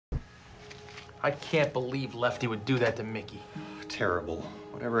I can't believe Lefty would do that to Mickey. Terrible.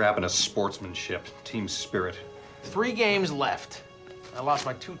 Whatever happened to sportsmanship, team spirit? 3 games left. I lost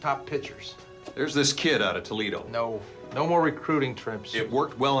my 2 top pitchers. There's this kid out of Toledo. No more recruiting trips. It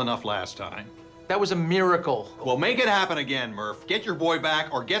worked well enough last time. That was a miracle. Well, make it happen again, Murph. Get your boy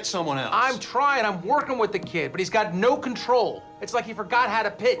back or get someone else. I'm trying. I'm working with the kid, but he's got no control. It's like he forgot how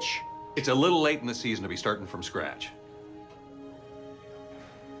to pitch. It's a little late in the season to be starting from scratch.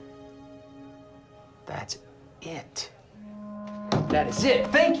 That's it. That is it.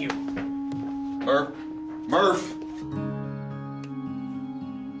 Thank you. Murph.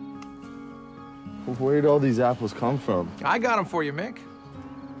 Where did all these apples come from? I got them for you, Mick.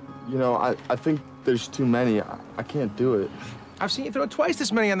 You know, I think there's too many. I can't do it. I've seen you throw twice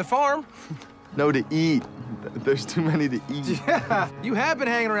this many on the farm. No, to eat. There's too many to eat. Yeah, you have been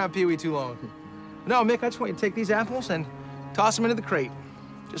hanging around Pee-wee too long. No, Mick, I just want you to take these apples and toss them into the crate,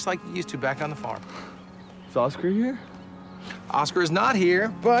 just like you used to back on the farm. Is Oscar here? Oscar is not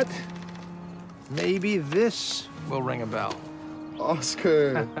here, but maybe this will ring a bell.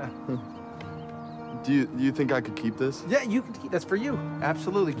 Oscar. Do you think I could keep this? Yeah, you can keep. That's for you.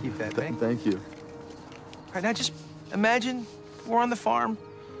 Absolutely keep that, Mick. Thank you. All right, now just imagine we're on the farm,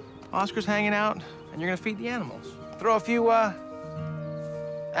 Oscar's hanging out, and you're gonna feed the animals. Throw a few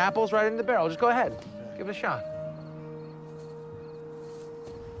apples right into the barrel. Just go ahead. Give it a shot.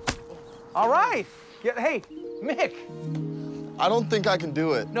 All right. Yeah, hey, Mick. I don't think I can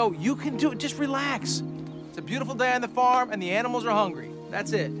do it. No, you can do it. Just relax. It's a beautiful day on the farm, and the animals are hungry.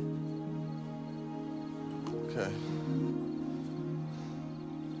 That's it. Okay.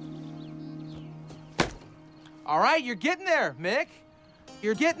 All right, you're getting there, Mick.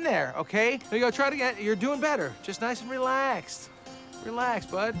 You're getting there, okay? There you go, try it again. You're doing better. Just nice and relaxed. Relax,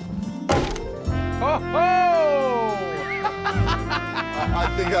 bud. Oh, ho!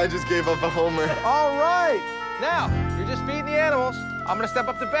 I think I just gave up a homer. All right. Now, you're just feeding the animals. I'm gonna step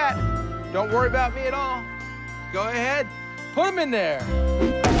up to bat. Don't worry about me at all. Go ahead, put them in there.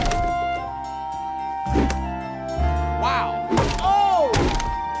 Wow. Oh!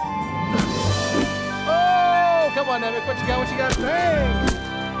 Oh, come on, Mick. What you got? What you got? Bang!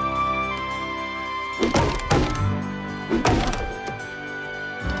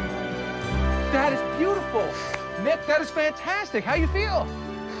 That is beautiful. Mick, that is fantastic. How you feel?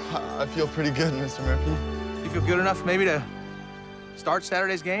 I feel pretty good, Mr. Murphy. You feel good enough maybe to start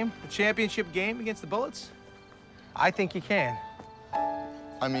Saturday's game, the championship game against the Bullets? I think you can.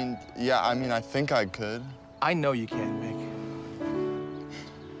 I mean, yeah, I think I could. I know you can, Mick.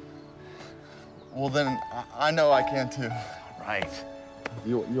 Well, then, I know I can, too. Right.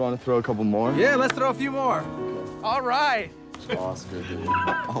 You want to throw a couple more? Yeah, let's throw a few more. All right. Oscar, dude.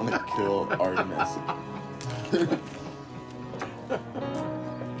 I want to kill Artemis.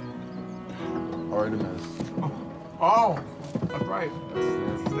 Artemis. Oh, that's right.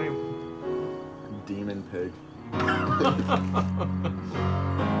 That's his name. Demon pig.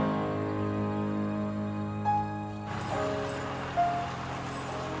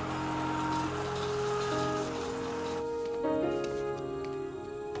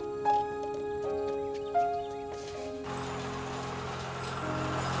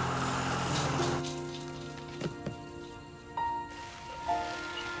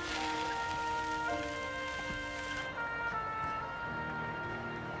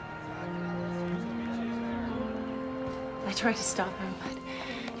 I tried to stop him, but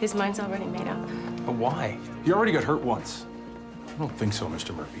his mind's already made up. But why? You already got hurt once. I don't think so,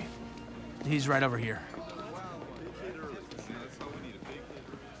 Mr. Murphy. He's right over here.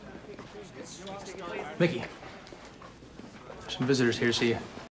 Mickey, some visitors here to see you.